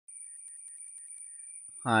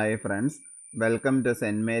Hi friends, welcome to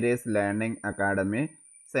St.Mary's Learning Academy.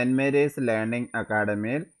 St.Mary's Learning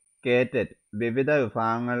Academyയിൽ Ktet വിവിധ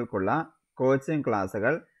വിഭാഗങ്ങൾക്കുള്ള coaching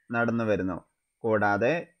ക്ലാസുകൾ നടന്നു വരുന്നു.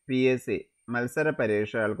 കൂടാതെ PSC മത്സര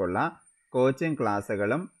പരീക്ഷകൾക്കുള്ള കോച്ചിംഗ്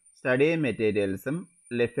ക്ലാസുകളും സ്റ്റഡി മെറ്റീരിയൽസും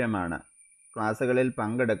ലഭ്യമാണ്. ക്ലാസുകളിൽ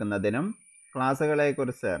പങ്കെടുക്കുന്നതിനും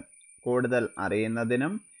ക്ലാസുകളെക്കുറിച്ച് കൂടുതൽ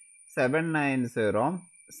അറിയുന്നതിനും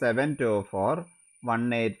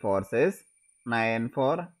 790-724-1846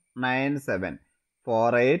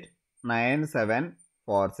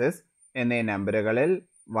 9497489746 എന്നീ നമ്പറുകളിൽ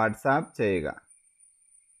വാട്സാപ്പ് ചെയ്യുക.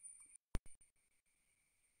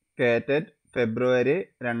 കേറ്ററ്റ് ഫെബ്രുവരി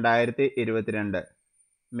 2022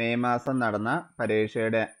 മെയ് മാസം നടന്ന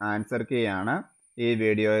പരീക്ഷയുടെ ആൻസർ കീയാണ് ഈ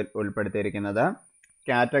വീഡിയോയിൽ ഉൾപ്പെടുത്തിയിരിക്കുന്നത്.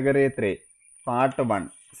 Category 3 part 1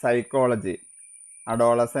 psychology,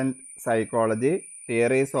 adolescent psychology,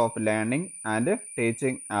 theories of learning and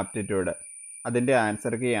teaching aptitude. അതിൻ്റെ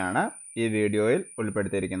ആൻസർ കീയാണ് ഈ വീഡിയോയിൽ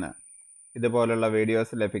ഉൾപ്പെടുത്തിയിരിക്കുന്നത്. ഇതുപോലുള്ള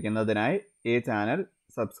വീഡിയോസ് ലഭിക്കുന്നതിനായി ഈ ചാനൽ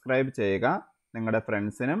സബ്സ്ക്രൈബ് ചെയ്യുക, നിങ്ങളുടെ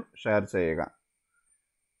ഫ്രണ്ട്സിനും ഷെയർ ചെയ്യുക.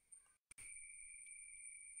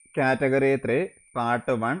 Category 3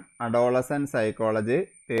 part 1 adolescent psychology,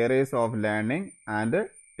 theories of learning and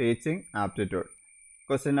teaching aptitude.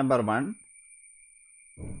 Question number 1.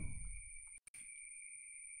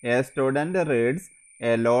 A student reads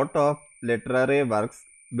a lot of literary works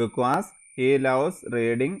because he loves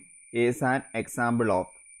reading is an example of.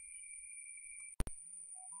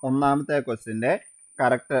 ഒന്നാമത്തെ ക്വസ്റ്റ്യൻ്റെ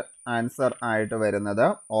correct answer ആയിട്ട് വരുന്നത്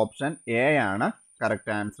option A ആണ്.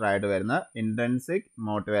 Correct answer ആയിട്ട് വരുന്നത് intrinsic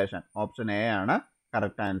motivation. Option A ആണ്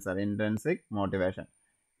correct answer, intrinsic motivation.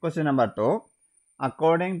 Question number 2.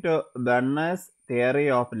 According to Berners' theory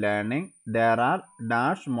of learning, there are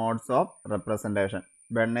dash modes of representation.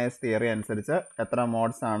 Berners theory അനുസരിച്ച് എത്ര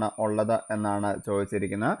modes ആണ് ഉള്ളത് എന്നാണ്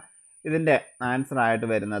ചോദിച്ചിരിക്കുന്നത്. ഇതിൻ്റെ ആൻസർ ആയിട്ട്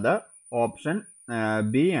വരുന്നത് ഓപ്ഷൻ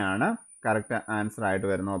ബി ആണ് കറക്റ്റ് ആൻസർ ആയിട്ട്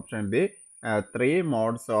വരുന്നത്. Option B 3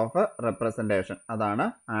 modes of representation, അതാണ്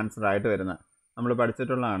ആൻസർ ആയിട്ട് വരുന്നത്. നമ്മൾ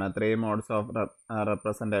പഠിച്ചിട്ടുള്ളതാണ് 3 modes of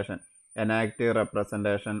representation. Enactive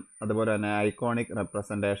representation, അതുപോലെ തന്നെ ഐക്കോണിക്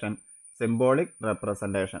റെപ്രസെൻറ്റേഷൻ, സിംബോളിക്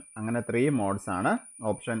റെപ്രസെൻറ്റേഷൻ, അങ്ങനെ 3 മോഡ്സ് ആണ്.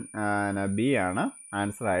 ഓപ്ഷൻ ബി ആണ്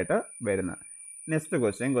ആൻസർ ആയിട്ട് വരുന്നത്. Next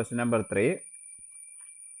question, question number 3.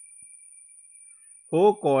 Who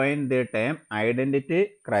coined the term identity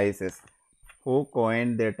crisis? Who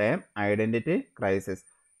coined the term identity crisis?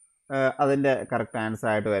 അതിൻ്റെ കറക്റ്റ് ആൻസർ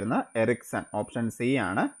ആയിട്ട് വരുന്ന എറിക്സൺ. ഓപ്ഷൻ സി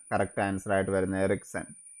ആണ് കറക്റ്റ് ആൻസർ ആയിട്ട് വരുന്ന Ericsson.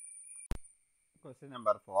 Question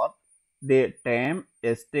number 4. The term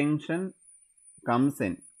extinction comes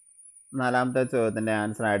in. നാലാമത്തെ ചോദ്യത്തിൻ്റെ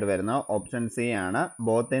answer ആയിട്ട് വരുന്ന ഓപ്ഷൻ സി ആണ്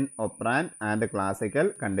both in ഒപ്രാൻഡ് and classical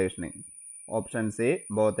conditioning. Option C,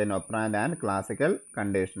 both in operand and classical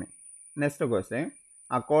conditioning. Next question.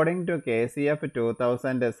 According to KCF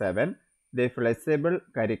 2007, the flexible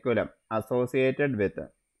curriculum associated with.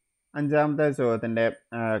 അഞ്ചാമത്തെ ചോദ്യത്തിൻ്റെ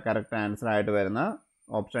correct answer ആയിട്ട് വരുന്ന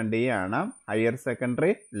option D ആണ് higher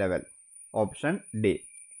secondary level. Option D.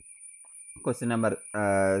 Question number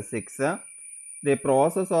 6. The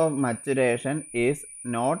process of maturation is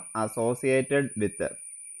not associated with.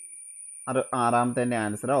 ആറാമത്തെ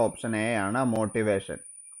answer option A ആണ് motivation.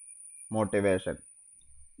 Motivation.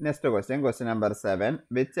 Next question, question number 7.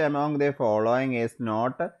 Which among the following is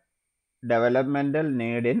not developmental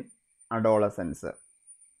need in adolescence?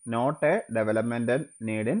 Not A developmental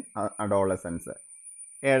need in adolescence.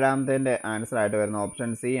 ഏഴാമത്തെ answer ആയിട്ട് വരുന്ന option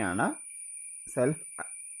C ആണ്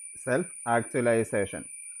self actualization.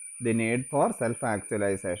 The need for self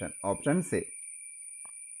actualization. Option C.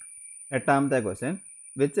 എട്ടാമത്തെ question.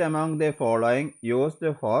 Which among the following used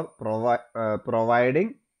for providing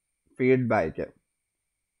feedback?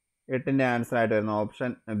 എട്ടിൻ്റെ answer ആയിട്ട് വരുന്ന option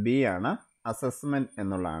B ആണ് assessment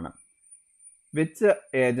എന്നുള്ളതാണ്. Which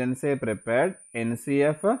agency prepared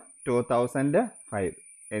NCF 2005?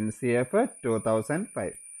 NCF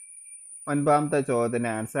 2005. ഒൻപതാമത്തെ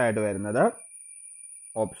ചോദ്യത്തിൻ്റെ ആൻസർ ആയിട്ട് വരുന്നത്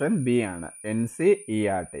ഓപ്ഷൻ ബി ആണ്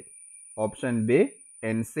NCERT. Option B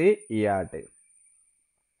NCERT.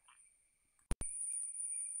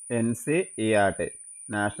 NCERT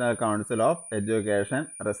national council of education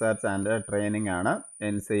research and training ആണ്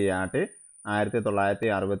NCERT.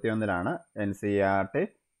 1961 NCERT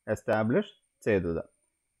എസ്റ്റാബ്ലിഷ് ചെയ്തത്.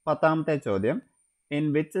 പത്താമത്തെ ചോദ്യം. In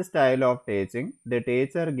which style of teaching the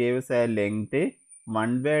teacher gives A lengthy one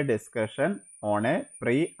way discussion on A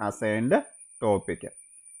pre assigned topic?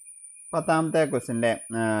 പത്താമത്തെ ക്വസ്റ്റിൻ്റെ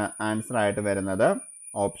answer ആയിട്ട് വരുന്നത്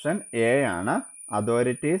option A ആണ്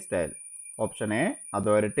authority style. Option A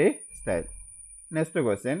authority style. Next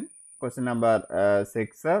question, question number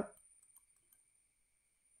 6.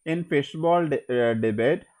 In fish ball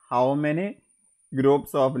debate how many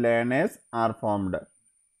groups of learners are formed?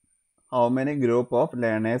 How many group of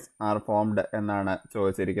learners are formed എന്നാണ്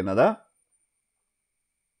ചോദിച്ചിരിക്കുന്നത്.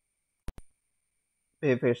 ഈ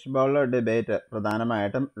fish bowl debate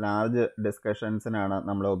പ്രധാനമായിട്ടും large ഡിസ്കഷൻസിനാണ്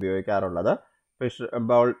നമ്മൾ ഉപയോഗിക്കാറുള്ളത്. Fish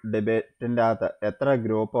bowl ഡിബേറ്റിൻ്റെ അകത്ത് എത്ര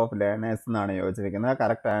group of learners എന്നാണ് ചോദിച്ചിരിക്കുന്നത്.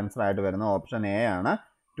 കറക്റ്റ് ആൻസർ ആയിട്ട് വരുന്നത് ഓപ്ഷൻ എ ആണ്,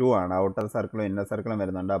 2 ആണ്. ഔട്ടർ സർക്കിളും ഇന്നർ സർക്കിളും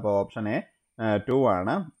വരുന്നുണ്ട്. അപ്പോൾ ഓപ്ഷൻ എ 2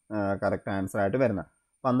 ആണ് കറക്റ്റ് ആൻസർ ആയിട്ട് വരുന്നത്.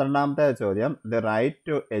 12ാമത്തെ ചോദ്യം, the right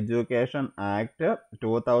to education act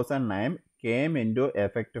 2009 came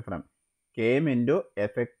into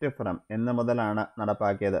effect from എന്ന് മുതലാണ്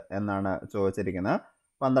നടപ്പാക്കിയത് എന്നാണ് ചോദിച്ചിരിക്കുന്നത്.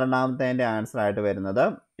 12ാമത്തെ ആൻസർ ആയിട്ട് വരുന്നത്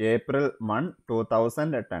April 1,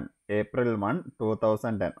 2010.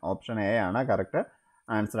 ഓപ്ഷൻ എ ആണ് കറക്റ്റ്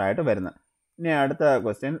ആൻസർ ആയിട്ട് വരുന്നത്. ഇനി അടുത്ത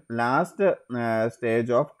question, last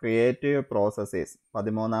stage of creative processes.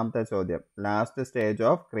 13ാമത്തെ ചോദ്യം, last stage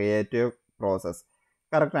of creative process.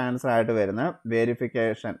 Correct answer ആയിട്ട് വരുന്നത്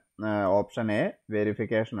വെരിഫിക്കേഷൻ. ഓപ്ഷൻ എ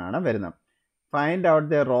വെരിഫിക്കേഷൻ ആണ് വരുന്നത്. Find out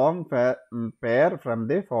the wrong pair from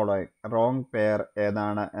the following. Wrong pair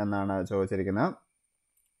ഏതാണ് എന്നാണ് ചോദിച്ചിരിക്കുന്നത്.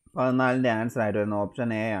 14ന്റെ ആൻസർ ആയിട്ട് വരുന്ന ഓപ്ഷൻ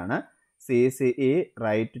എ ആണ്, CCE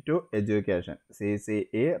right to education.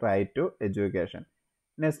 CCE right to education.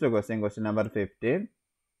 Next question, question number 15.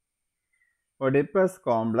 ഒഡിപ്പസ്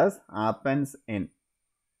complex happens in.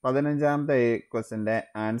 15ാമത്തെ ഈ ക്വസ്റ്റ്യൻ്റെ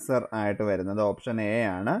answer ആയിട്ട് വരുന്നത് ഓപ്ഷൻ എ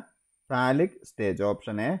ആണ്, phallic stage.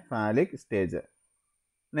 Option A phallic stage.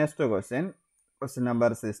 Next question, question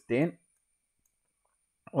number 16.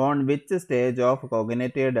 On which stage of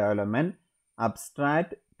cognitive development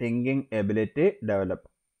abstract thinking ability develop.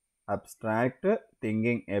 Abstract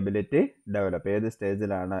thinking ability develop ഏത്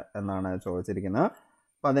സ്റ്റേജിലാണ് എന്നാണ് ചോദിച്ചിരിക്കുന്നത്.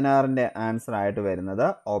 16ന്റെ answer ആയിട്ട് വരുന്നത്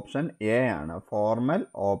ഓപ്ഷൻ എ ആണ്, formal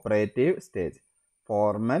operative stage.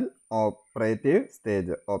 Formal operative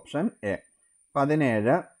stage, option A.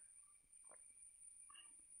 17.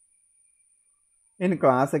 In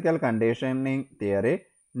classical conditioning theory,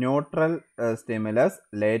 neutral stimulus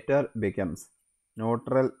later becomes.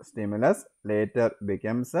 Neutral stimulus later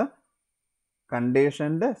becomes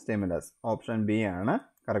conditioned stimulus. Option B ആണ്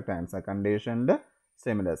correct answer, conditioned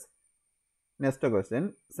stimulus. Next question,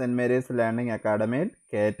 St. Mary's Learning Academy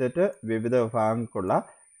Ktet വിവിധ വിഭാഗങ്ങൾക്കുള്ള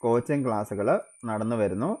coaching ക്ലാസ്സുകൾ നടന്നു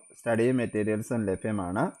വരുന്നു. Study മെറ്റീരിയൽസും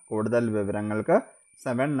ലഭ്യമാണ്. കൂടുതൽ വിവരങ്ങൾക്ക്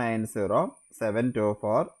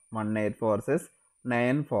 7907241846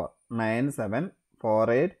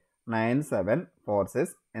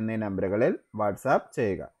 9497489746 എന്നീ നമ്പറുകളിൽ വാട്സാപ്പ്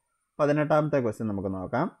ചെയ്യുക. 18ാമത്തെ ക്വസ്റ്റ്യൻ നമുക്ക്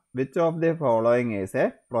നോക്കാം. Which of the following is A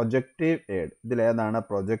projective aid. ഇതിലേതാണ്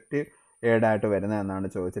പ്രൊജക്റ്റീവ് എയ്ഡ് ആയിട്ട് വരുന്നത് എന്നാണ്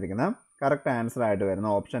ചോദിച്ചിരിക്കുന്നത്. കറക്റ്റ് ആൻസർ ആയിട്ട് വരുന്ന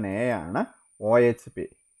ഓപ്ഷൻ എ ആണ്, OHP.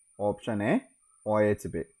 Option A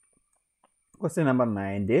OHP. Question number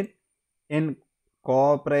 19. In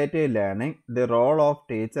cooperative learning the role of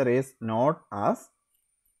teacher is not as.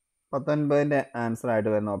 19ന്റെ answer ആയിട്ട്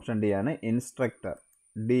വരുന്ന ഓപ്ഷൻ ഡി ആണ്, instructor.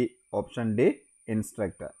 D, option D,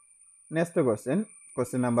 instructor. Next question,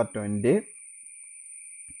 question number 20.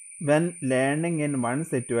 When learning in one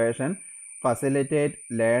situation facilitate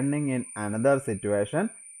learning in another situation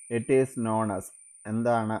it is known as.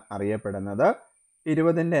 എന്താണ് അറിയപ്പെടുന്നത്?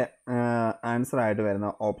 20ന്റെ answer ആയിട്ട് വരുന്ന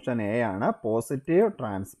option A ആണ്, positive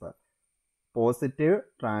transfer. Positive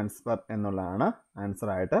transfer എന്നുള്ളതാണ് answer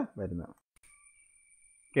ആയിട്ട് വരുന്നത്.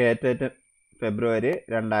 Ktet ഫെബ്രുവരി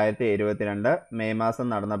 2022 May മാസം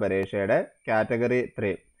നടന്ന പരീക്ഷയുടെ കാറ്റഗറി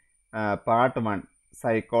 3 പാർട്ട് 1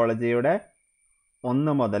 സൈക്കോളജിയുടെ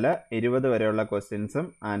 1 മുതൽ 20 വരെയുള്ള ക്വസ്റ്റ്യൻസും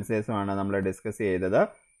ആൻസേഴ്സുമാണ് നമ്മൾ ഡിസ്കസ് ചെയ്തത്.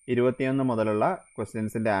 21 മുതലുള്ള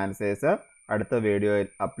ക്വസ്റ്റ്യൻസിൻ്റെ ആൻസേഴ്സ് അടുത്ത വീഡിയോയിൽ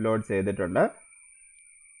അപ്ലോഡ് ചെയ്തിട്ടുണ്ട്.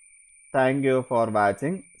 Thank you for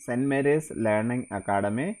watching. Cent Mary's learning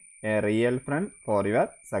academy, A real friend for your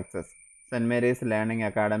success. Cent Mary's learning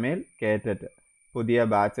അക്കാഡമിയിൽ Ktet പുതിയ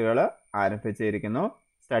ബാച്ചുകൾ ആരംഭിച്ചിരിക്കുന്നു.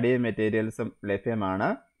 സ്റ്റഡി മെറ്റീരിയൽസും ലഭ്യമാണ്.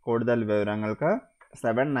 കൂടുതൽ വിവരങ്ങൾക്ക്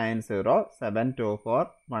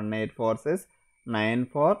 7907241846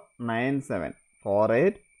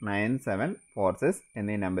 9497489746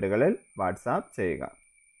 എന്നീ നമ്പറുകളിൽ വാട്സാപ്പ് ചെയ്യുക.